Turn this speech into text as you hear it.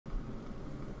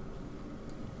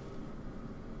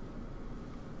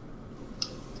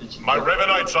My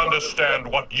Revanites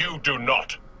understand what you do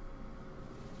not.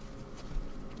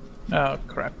 Oh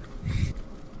crap.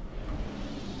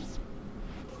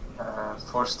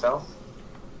 For stealth.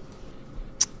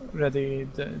 Already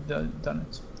done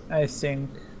it. I think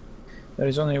there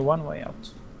is only one way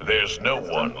out. There's no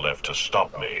one left to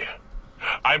stop me.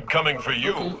 I'm coming for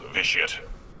you, Vitiate.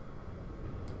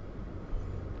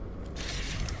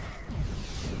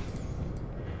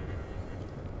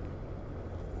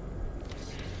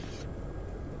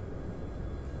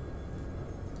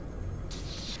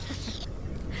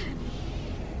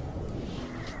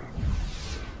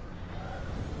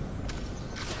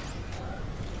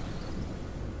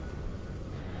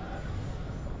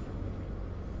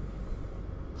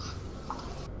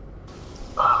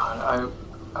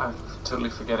 I'm totally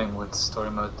forgetting what story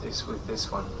mode is with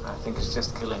this one. I think it's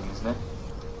just killing, isn't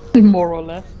it? More or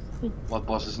less. What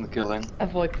boss isn't killing?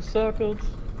 Avoid the circles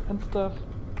and stuff.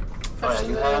 Oh, yeah,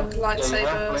 you have lightsabers. Yeah, you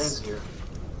have blades here.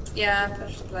 Yeah,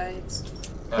 push the blades.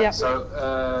 Yeah, Yeah.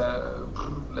 so,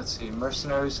 let's see,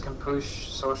 mercenaries can push,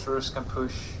 sorcerers can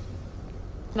push,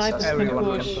 Snipers can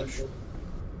everyone push.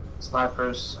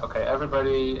 Snipers, okay,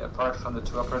 everybody apart from the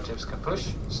two operatives can push.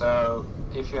 So,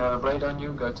 if you have a blade on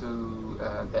you, go to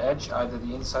the edge, either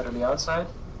the inside or the outside,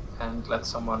 and let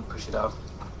someone push it off,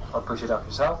 or push it off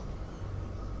yourself.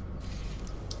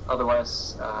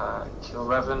 Otherwise, kill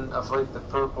Revan, avoid the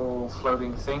purple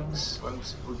floating things when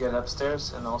we get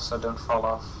upstairs, and also don't fall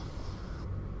off.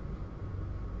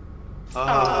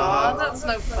 Aww, that's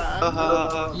no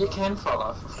fun. You can fall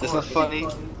off, of course. That's not funny.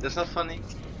 That's not funny.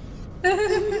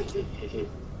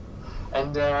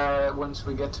 And once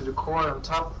we get to the core on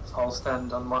top, I'll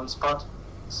stand on one spot,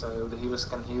 so the healers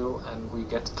can heal, and we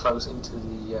get close into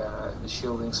the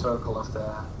shielding circle of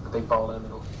the big ball in the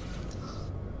middle.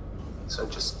 So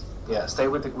just, yeah, stay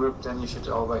with the group, then you should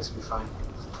always be fine.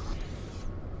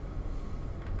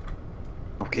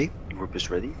 Okay, group is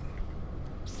ready.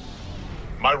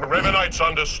 My Revanites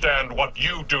understand what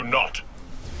you do not.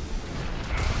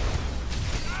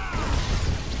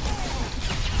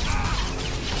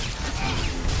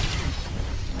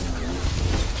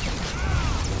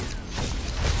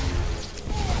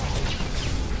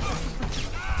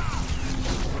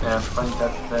 Yeah, point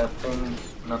that thing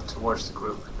not towards the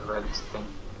group, the red thing.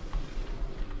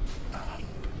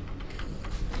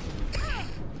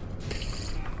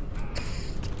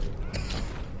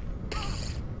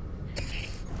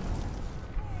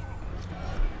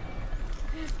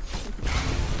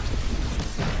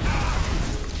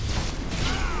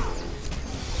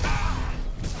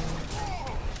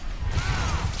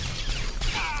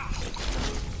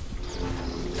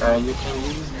 You can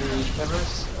use the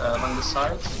pillars along the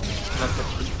sides, let them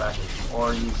push back,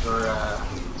 or use your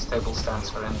stable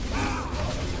stance or anything.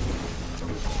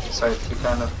 So if you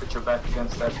kind of put your back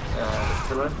against that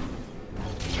pillar,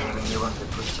 then you won't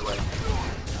get pushed away.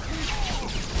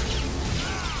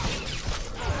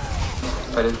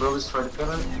 But it will destroy the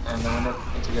pillar, and then we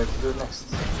need to go to the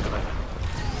next pillar.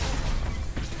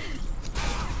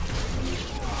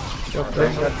 You're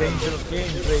playing a dangerous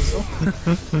game, Razor.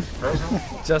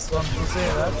 Just want to say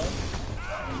that.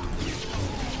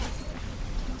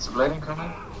 Is the blading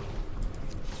coming?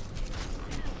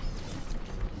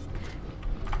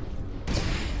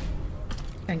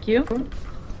 Thank you.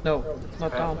 No,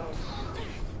 not Okay. down.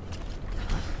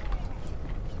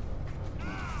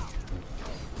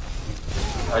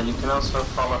 You can also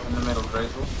fall up in the middle,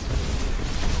 Razor.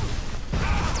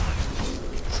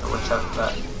 So watch out for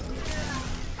that.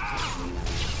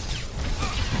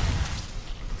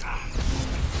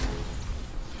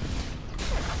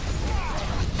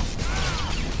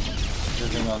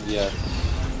 Sitting on the edge.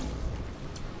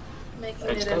 Making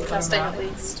it interesting at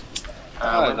least.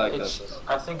 I like that.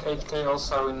 I think HK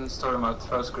also in story mode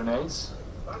throws grenades.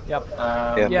 Yep.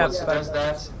 Yeah, once it does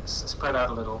that, spread out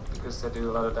a little, because they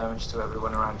do a lot of damage to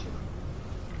everyone around you.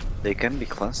 They can be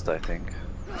cleansed, I think.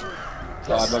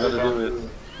 Yes, I'm not gonna do it.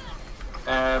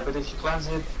 But if you cleanse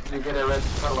it, you get a red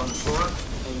puddle on the floor,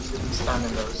 and you shouldn't stand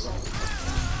in those.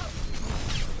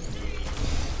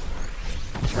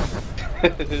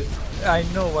 I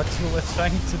know what you were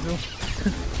trying to do.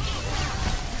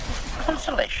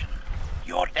 Consolation.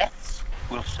 Your deaths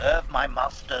will serve my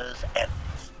master's ends.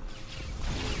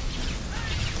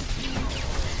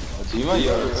 Zima,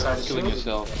 you're killing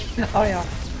yourself. Oh yeah.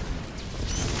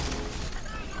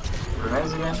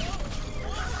 Grenades again.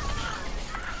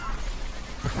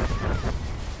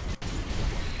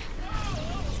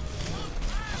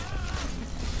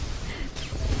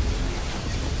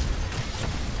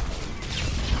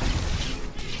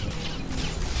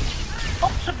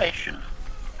 Observation.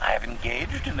 I have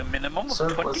engaged in a minimum of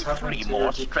Sir, what's happening 23 to more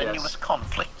your DPS? strenuous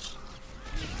conflicts.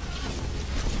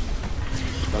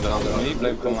 Maar dan hadden we niet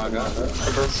blijven komen maken.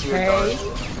 I don't see your Hey. dart.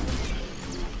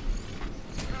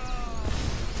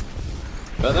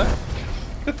 Better?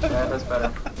 Yeah, that's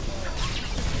better.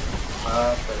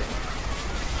 Better.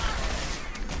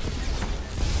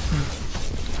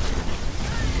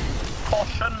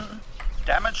 Caution!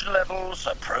 Damage levels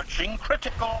approaching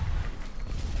critical.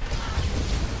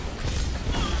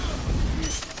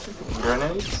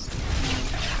 Grenades?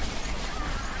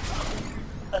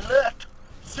 Alert!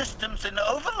 Systems in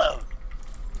overload.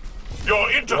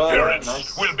 Your interference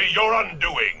nice. will be your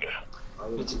undoing.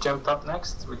 Need to jump up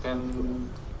next. We can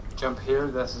jump here.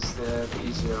 This is the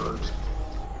easier route.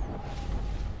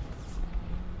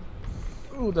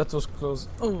 Oh, that was close.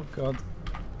 Oh god.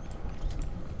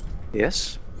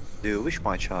 Yes? Do you wish,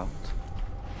 my child?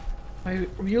 My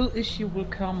real issue will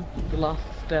come the last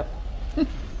step.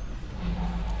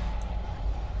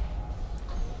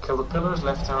 Kill the pillars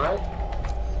left and right.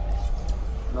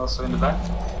 And also in the back.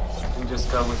 And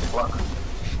just go with the block.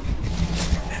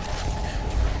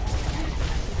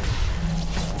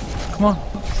 Come on.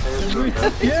 Stay through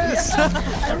there. Yes!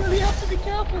 I really have to be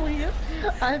careful here.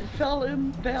 I fell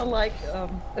in there like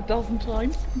a dozen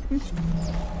times.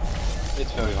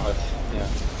 It's very hard. Yeah.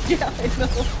 Yeah, I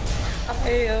know.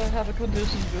 I have a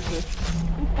condition with it.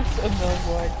 I don't know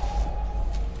why.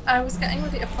 I was getting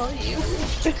ready to follow you.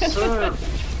 Sir,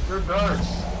 your darts.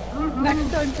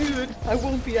 Next time do it. I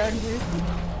won't be angry.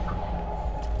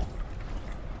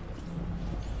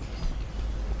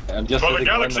 I'm just For the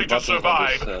hitting galaxy random to buttons on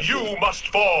survive, this, you must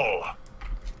fall.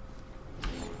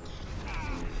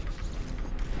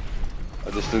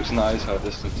 Oh, this looks nice. Oh,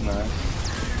 this looks nice.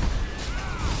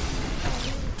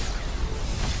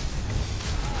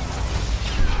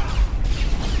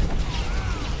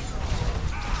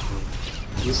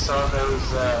 You saw those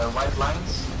white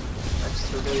lines next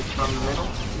to the from the middle?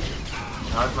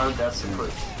 Hard mode, that's a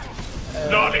push.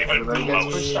 Not even Everybody gets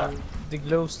close. pushed up. The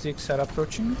glow sticks are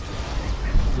approaching.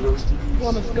 Blue sticks.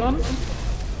 One is gone.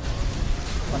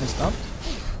 One is not.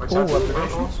 Watch Oh, out for the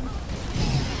operations.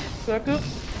 purple. Circle.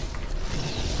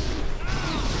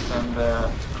 And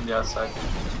on the outside.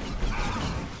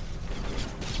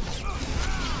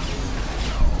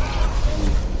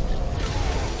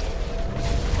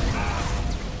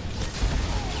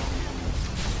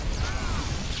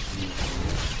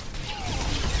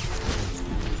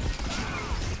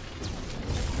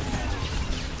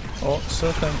 Oh,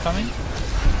 circle incoming.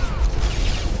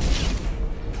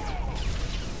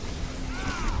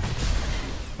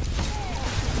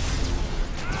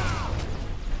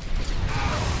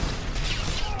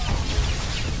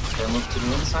 Okay, move to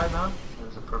the inside now.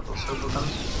 There's a purple circle coming.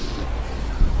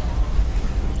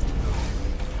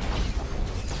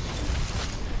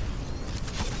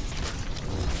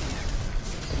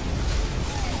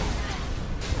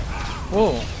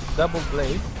 Oh, double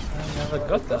blade. I never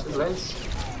got that. Two blades.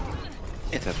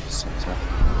 It happens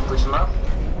sometimes. Push him up.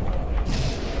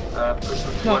 Push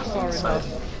him Not towards the far inside.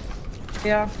 enough.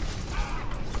 Yeah.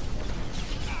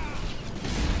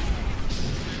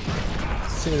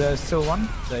 See, there's still one.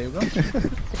 There you go.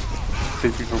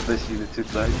 Typical busy with two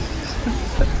blades.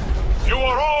 You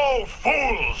are all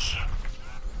fools.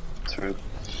 True.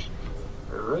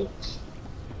 Alright.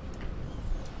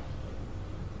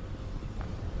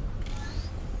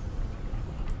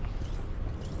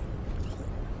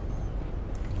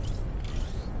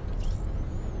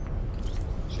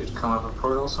 Should come up a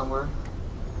portal somewhere.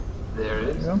 There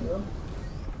it is. Yeah.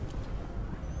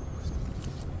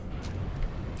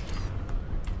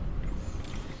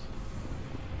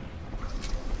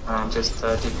 And just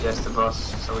DPS the boss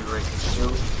so we break his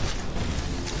shield.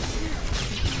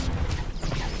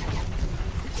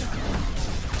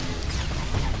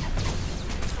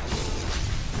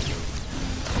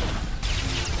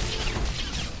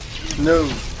 No!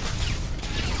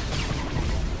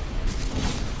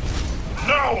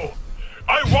 No!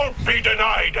 I won't be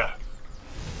denied!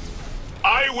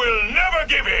 I will never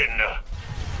give in!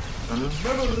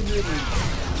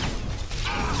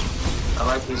 I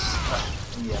like his...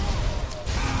 yeah.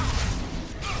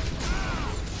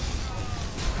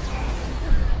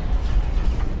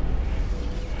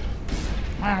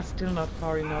 Ah, still not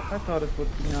far enough. I thought it would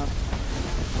be enough.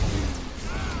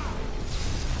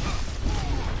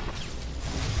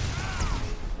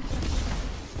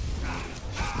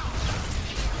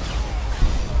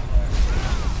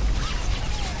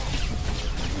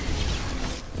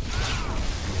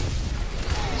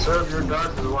 Serve your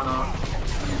dart with one off.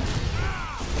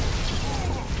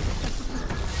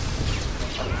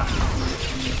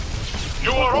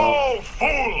 You are all all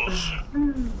fools!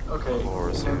 Okay,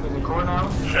 Wars. in the core now.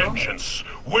 Vengeance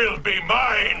will be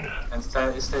mine! And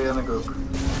stay in the group.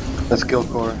 Let's kill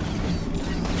core.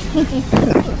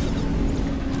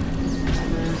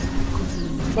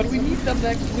 But we need them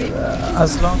next week.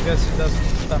 As long as he doesn't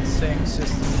start saying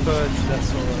System Purge,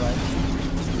 that's alright.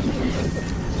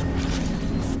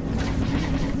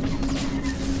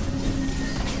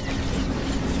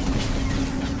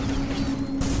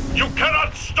 You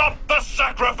cannot stop the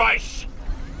sacrifice!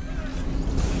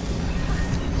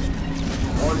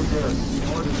 Already there.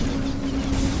 Already there.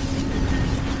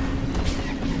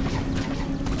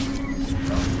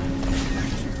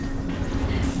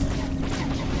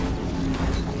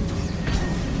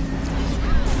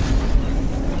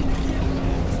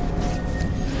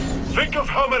 Think of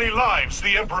how many lives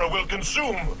the Emperor will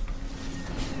consume!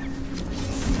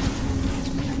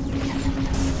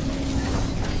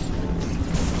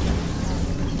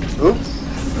 Oops!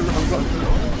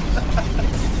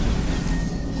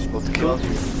 What killed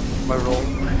you? My roll.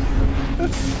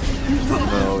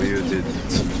 No, you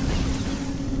didn't.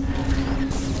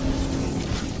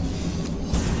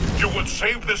 You would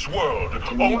save this world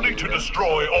only to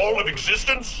destroy all of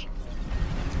existence?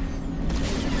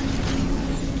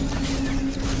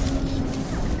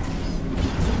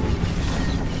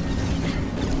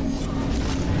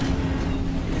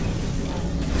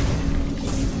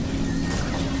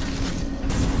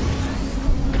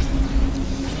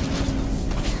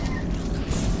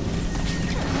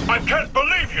 I can't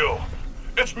believe you!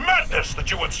 It's madness that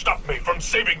you would stop me from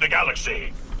saving the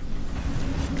galaxy!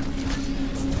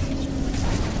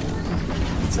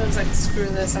 So it's like, screw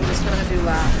this, I'm just gonna do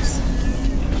laps.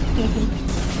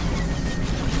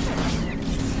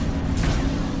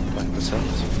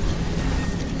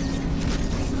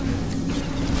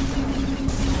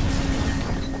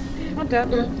 I'm dead.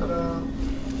 Ta-da!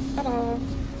 Ta-da.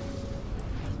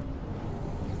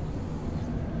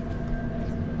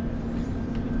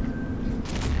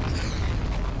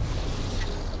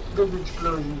 Big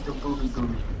explosion to booby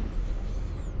booby.